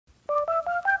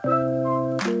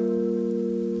Welcome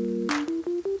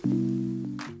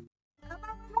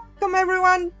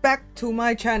everyone back to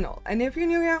my channel, and if you're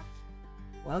new here,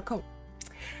 welcome.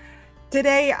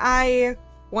 Today I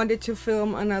wanted to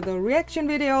film another reaction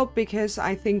video because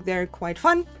I think they're quite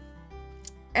fun,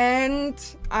 and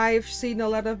I've seen a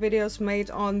lot of videos made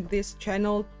on this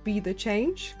channel,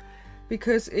 BeTheChange,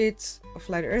 because it's a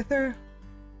flat earther,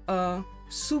 a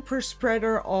super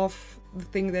spreader of the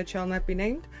thing that shall not be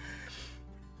named,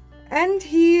 and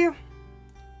he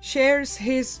shares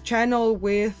his channel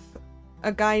with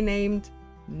a guy named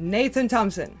Nathan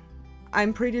Thompson.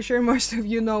 I'm pretty sure most of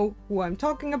you know who I'm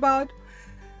talking about,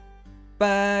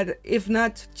 but if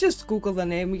not, just Google the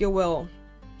name, you will.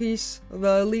 He's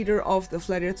the leader of the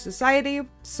Flat Earth Society,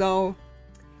 so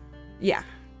yeah,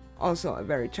 also a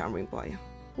very charming boy.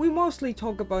 We mostly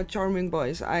talk about charming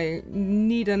boys. I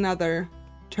need another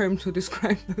term to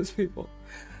describe those people.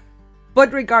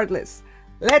 But regardless,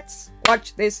 let's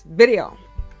watch this video.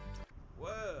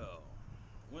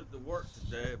 Went to work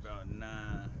today about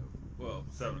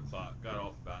 7 o'clock, got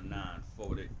off about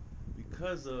 9:40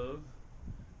 because of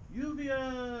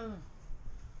UVA.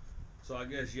 So I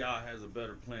guess y'all has a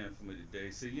better plan for me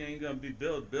today. So you ain't gonna be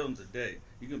building today.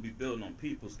 You're gonna be building on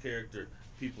people's character,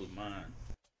 people's mind.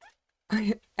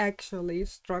 I actually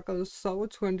struggle so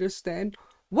to understand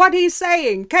what he's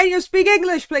saying. Can you speak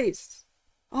English, please?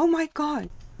 Oh my god.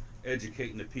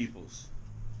 Educating the peoples,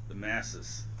 the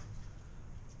masses.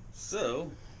 So,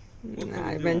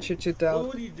 I venture to doubt.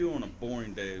 What do you do on a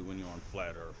boring day when you're on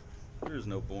flat Earth? There is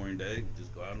no boring day.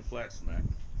 Just go out and flat smack.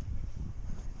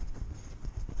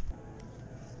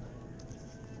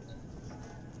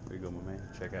 There you go, my man.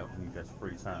 Check out when you got some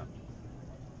free time.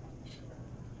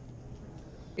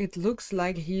 It looks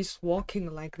like he's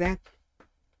walking like that.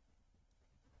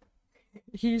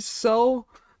 He's so,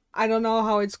 I don't know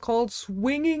how it's called,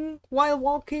 swinging while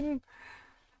walking.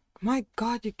 My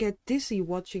god, you get dizzy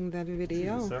watching that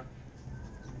video. Yes, sir.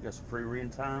 You got some free reading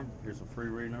time. Here's some free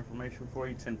reading information for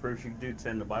you. 10 proofs you can do,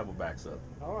 10 the Bible backs up.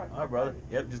 All right, brother.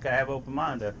 Yep, just gotta have an open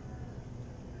mind there.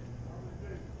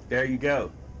 There you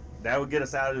go. That would get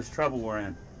us out of this trouble we're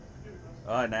in.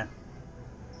 All right, now.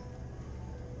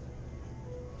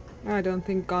 I don't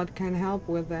think God can help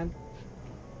with that.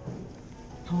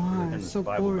 Oh, it's so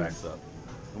Bible boring. backs up.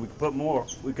 And we can put more.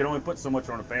 We can only put so much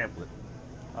on a pamphlet.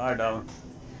 All right, darling.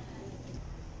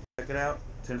 Check it out.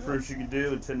 10 proofs you can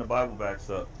do and 10 the Bible backs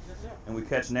up. And we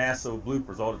catch NASA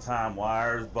bloopers all the time.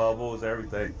 Wires, bubbles,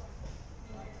 everything.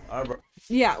 All right, bro.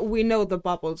 Yeah, we know the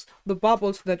bubbles. The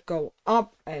bubbles that go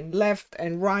up and left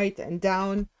and right and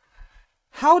down.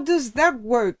 How does that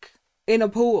work in a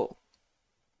pool?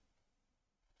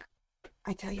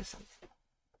 I tell you something.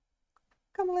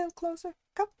 Come a little closer.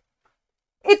 Come.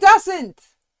 It doesn't!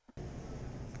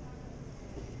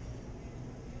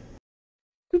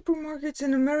 Supermarkets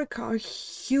in America are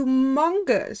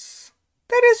humongous.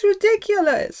 That is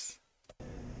ridiculous.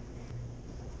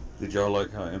 Did y'all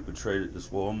like how I infiltrated this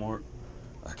Walmart?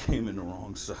 I came in the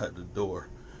wrong side of the door.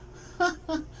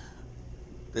 They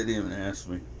didn't even ask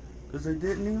me, because they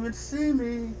didn't even see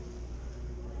me.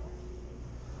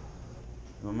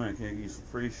 Oh man, can I give you some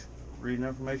free reading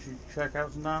information you can check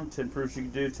out sometime? 10 proofs you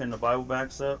can do, 10 the Bible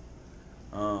backs up.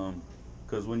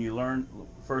 Because when you learn,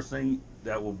 first thing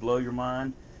that will blow your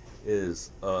mind is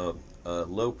a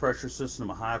low pressure system,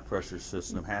 a high pressure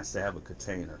system has to have a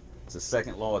container. It's the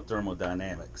second law of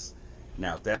thermodynamics.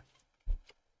 Now that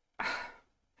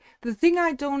the thing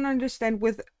I don't understand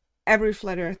with every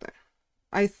flat earther,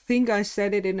 I think I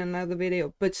said it in another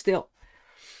video, but still,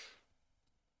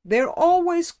 they're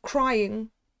always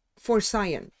crying for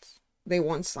science. They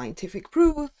want scientific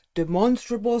proof,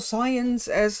 demonstrable science,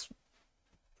 as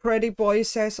Pretty Boy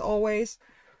says always.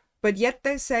 But yet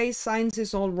they say science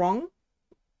is all wrong,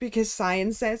 because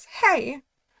science says, hey,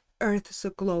 Earth is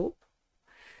a globe,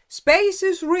 space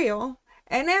is real,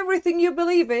 and everything you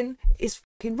believe in is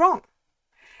fucking wrong.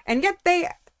 And yet they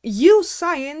use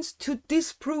science to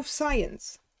disprove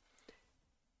science.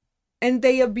 And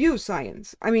they abuse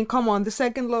science. I mean, come on, the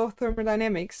second law of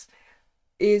thermodynamics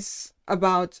is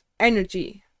about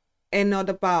energy and not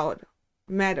about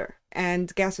matter.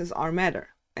 And gases are matter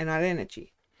and not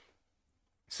energy.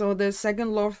 So the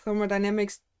second law of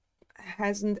thermodynamics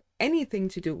hasn't anything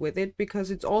to do with it,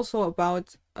 because it's also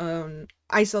about an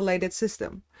isolated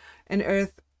system. And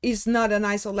Earth is not an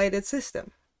isolated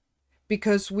system,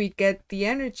 because we get the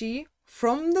energy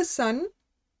from the sun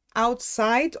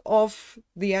outside of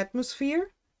the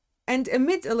atmosphere and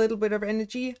emit a little bit of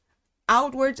energy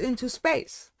outwards into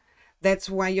space. That's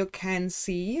why you can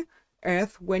see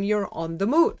Earth when you're on the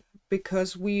moon,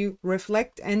 because we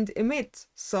reflect and emit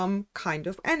some kind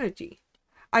of energy.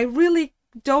 I really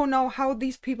don't know how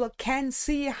these people can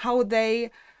see how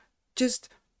they just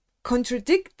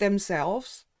contradict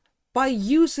themselves by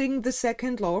using the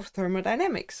second law of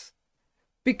thermodynamics,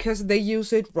 because they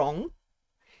use it wrong,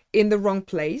 in the wrong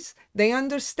place, they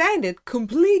understand it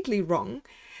completely wrong,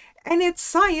 and it's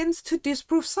science to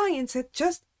disprove science. It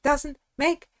just doesn't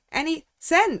make any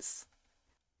sense.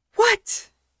 What?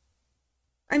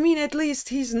 I mean, at least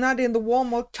he's not in the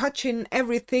Walmart touching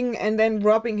everything and then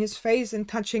rubbing his face and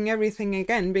touching everything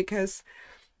again, because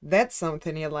that's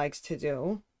something he likes to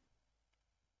do.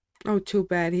 Oh, too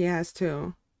bad he has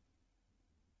to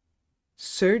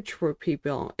search for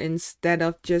people instead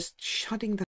of just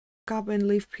shutting the fuck up and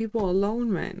leave people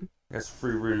alone, man. That's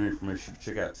free written information to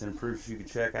check out. 10 proofs you can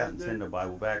check out and 10 the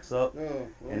Bible backs up.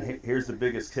 And here's the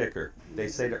biggest kicker. They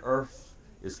say the earth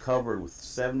is covered with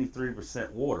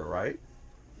 73% water, right?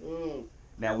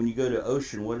 Now, when you go to the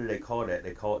ocean, what do they call that?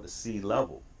 They call it the sea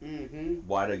level.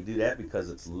 Why they do that? Because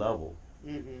it's level.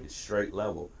 It's straight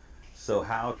level. So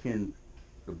how can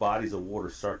the bodies of water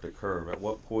start to curve? At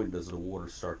what point does the water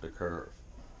start to curve?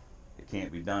 It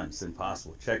can't be done. It's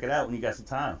impossible. Check it out when you got some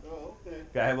time.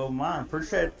 Gotta have open mind.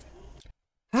 Appreciate it.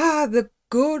 The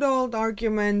good old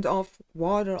argument of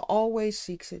water always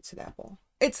seeks its level.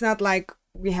 It's not like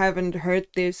we haven't heard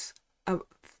this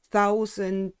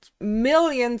 1,000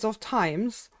 millions of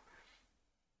times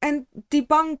and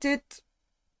debunked it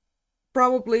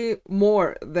probably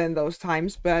more than those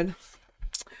times, but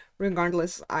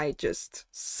regardless, I just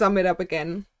sum it up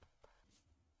again.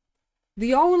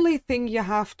 The only thing you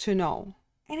have to know,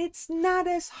 and it's not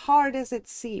as hard as it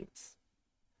seems,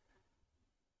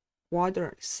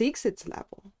 water seeks its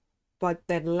level, but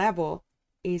that level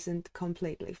isn't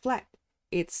completely flat.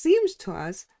 It seems to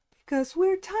us because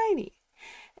we're tiny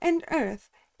and Earth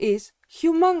is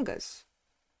humongous.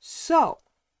 So,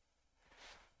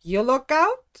 you look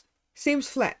out, seems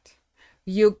flat.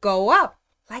 You go up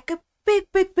like a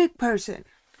big person.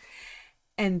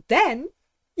 And then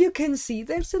you can see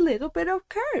there's a little bit of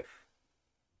curve.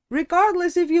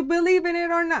 Regardless if you believe in it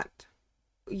or not.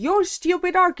 Your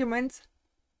stupid arguments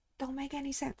don't make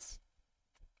any sense.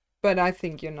 But I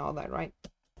think you know that, right?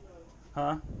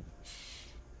 Huh?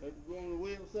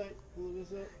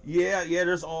 Yeah,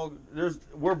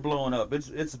 we're blowing up.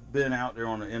 It's been out there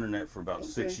on the internet for about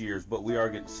 6 years, but we are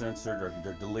getting censored.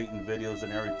 They're deleting videos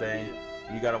and everything.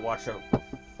 You got to watch out for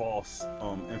false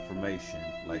information.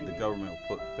 Like the government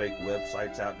will put fake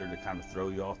websites out there to kind of throw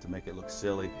you off to make it look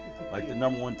silly. Like the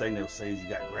number one thing they'll say is you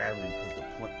got gravity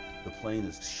because the plane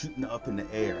is shooting up in the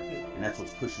air, and that's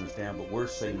what's pushing us down. But we're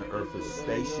saying the Earth is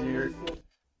stationary.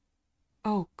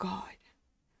 Oh God.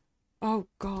 Oh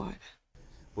God.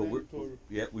 But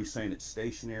we're saying it's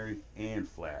stationary and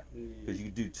flat, because you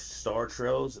do star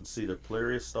trails and see the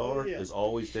Polaris star is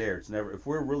always there. It's never. If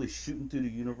we're really shooting through the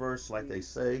universe like they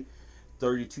say,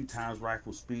 32 times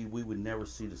rifle speed, we would never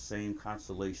see the same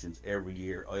constellations every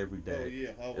year, every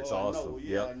day. It's awesome.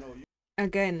 Yep.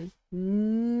 Again,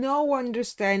 no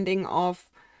understanding of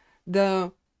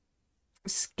the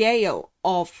scale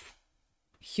of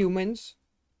humans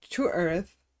to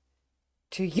Earth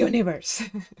to universe.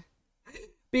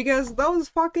 Because those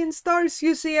fucking stars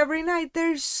you see every night,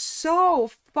 they're so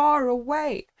far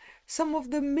away. Some of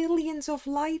the millions of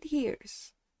light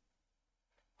years.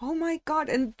 Oh my God,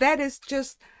 and that is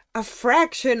just a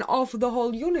fraction of the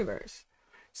whole universe.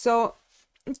 So,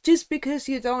 just because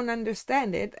you don't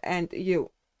understand it, and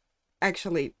you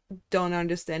actually don't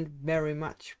understand very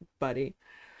much, buddy,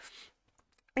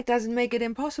 it doesn't make it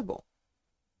impossible.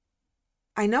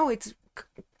 I know it's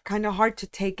kind of hard to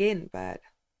take in, but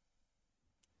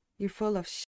you're full of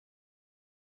shit.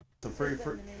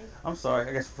 I'm sorry,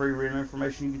 I got some free written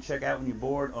information you can check out when you're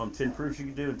bored. 10 proofs you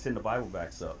can do and 10 the Bible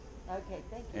backs up. Okay,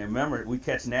 thank you. And remember, we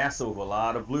catch NASA with a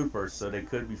lot of bloopers, so they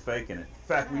could be faking it. In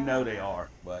fact, we know they are.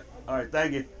 But all right,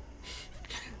 thank you.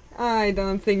 I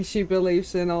don't think she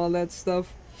believes in all that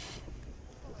stuff.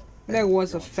 There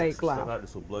was a fake laugh.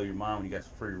 This will blow your mind when you got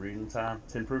some free reading time.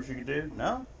 10 proofs you can do?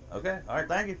 No? Okay. All right,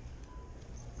 thank you.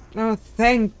 Oh,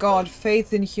 thank God,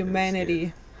 faith in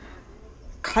humanity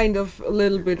kind of a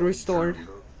little bit restored.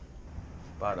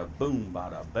 Bada boom,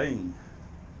 bada bing.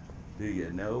 Do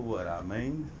you know what I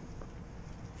mean?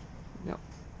 No.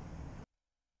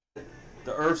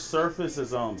 The Earth's surface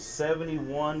is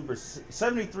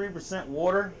 73%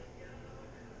 water.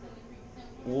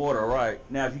 Water, right.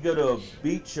 Now, if you go to a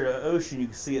beach or an ocean, you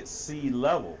can see it's sea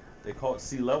level. They call it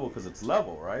sea level because it's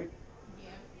level, right?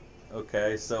 Yeah.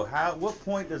 Okay, so what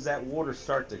point does that water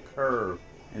start to curve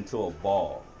into a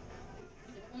ball?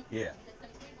 Yeah.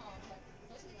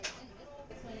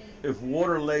 If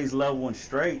water lays level and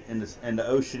straight and the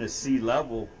ocean is sea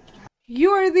level.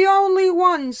 you're the only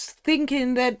ones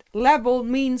thinking that level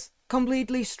means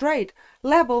completely straight.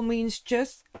 Level means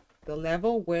just the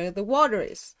level where the water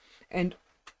is. And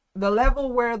the level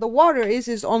where the water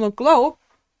is on a globe,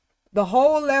 the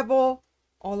whole level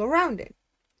all around it.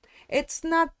 It's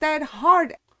not that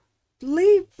hard.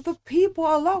 Leave the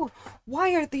people alone.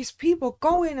 Why are these people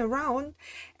going around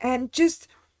and just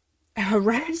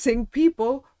harassing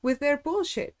people with their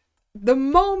bullshit? The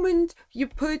moment you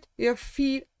put your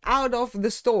feet out of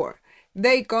the store,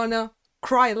 they gonna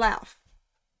cry laugh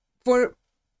for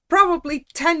probably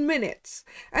 10 minutes,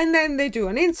 and then they do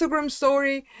an Instagram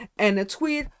story and a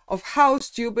tweet of how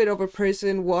stupid of a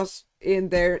person was in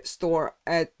their store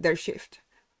at their shift.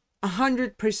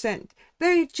 100%.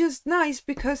 They're just nice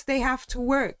because they have to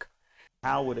work.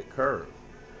 How would it curve?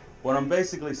 What I'm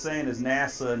basically saying is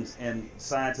NASA and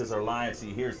scientists are lying to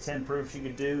you. Here's 10 proofs you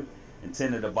could do, and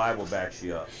 10 of the Bible backs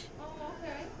you up.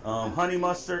 Honey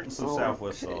mustard and some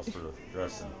Southwest sauce for the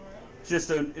dressing. It's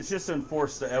just to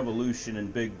enforce the evolution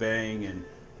and Big Bang, and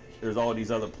there's all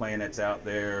these other planets out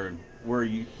there, and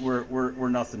we're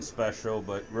nothing special,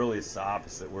 but really it's the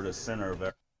opposite. We're the center of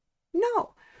everything.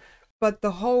 No, but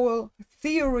the whole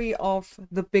theory of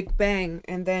the Big Bang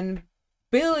and then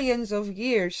billions of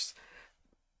years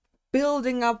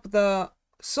building up the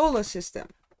solar system,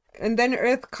 and then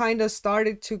Earth kind of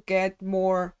started to get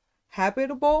more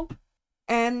habitable,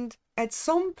 and at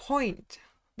some point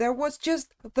there was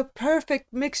just the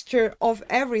perfect mixture of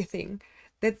everything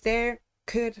that there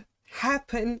could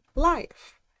happen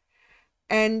life.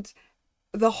 And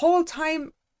the whole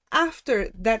time after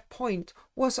that point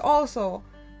was also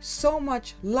so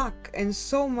much luck and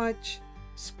so much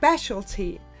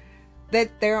specialty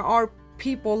that there are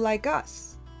people like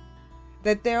us,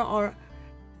 that there are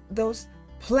those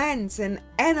plants and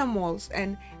animals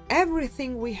and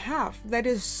everything we have that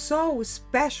is so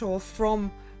special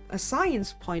from a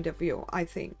science point of view. I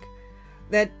think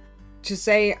that to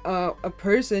say a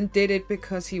person did it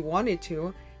because he wanted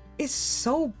to is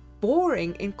so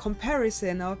boring in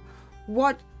comparison of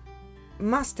what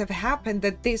must have happened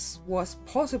that this was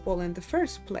possible in the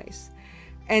first place.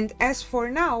 And as for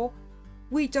now,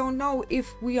 we don't know if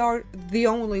we are the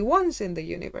only ones in the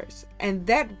universe, and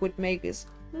that would make us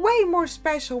way more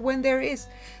special when there is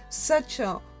such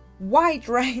a wide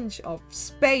range of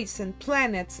space and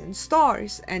planets and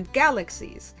stars and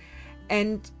galaxies.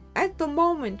 And at the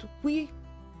moment we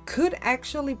could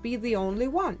actually be the only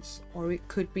ones, or we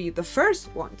could be the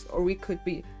first ones, or we could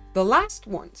be the last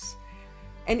ones.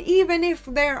 And even if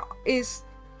there is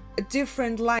a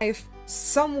different life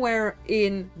somewhere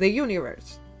in the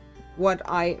universe, what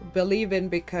I believe in,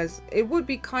 because it would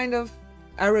be kind of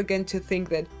arrogant to think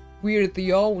that we're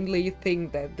the only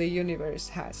thing that the universe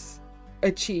has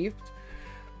achieved,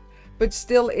 but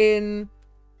still in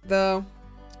the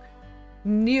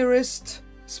nearest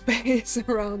space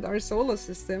around our solar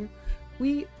system,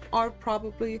 we are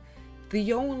probably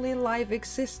the only life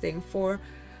existing for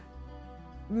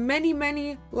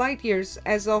many light years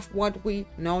as of what we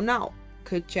know now.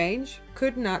 Could change,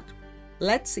 could not,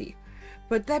 let's see.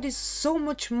 But that is so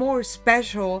much more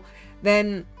special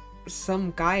than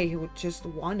some guy who just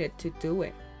wanted to do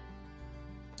it.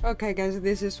 Okay guys,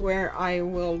 this is where I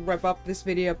will wrap up this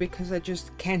video because I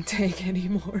just can't take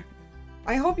anymore.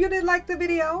 I hope you did like the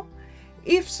video.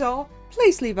 If so,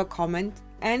 please leave a comment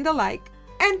and a like,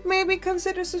 and maybe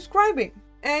consider subscribing.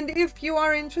 And if you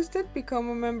are interested, become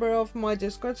a member of my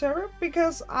Discord server,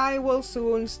 because I will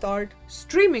soon start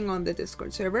streaming on the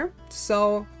Discord server.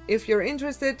 So if you're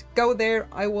interested, go there.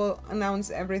 I will announce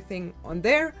everything on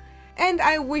there. And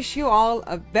I wish you all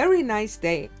a very nice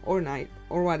day or night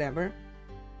or whatever.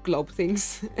 Globe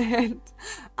things. And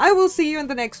I will see you in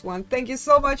the next one. Thank you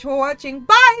so much for watching.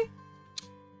 Bye!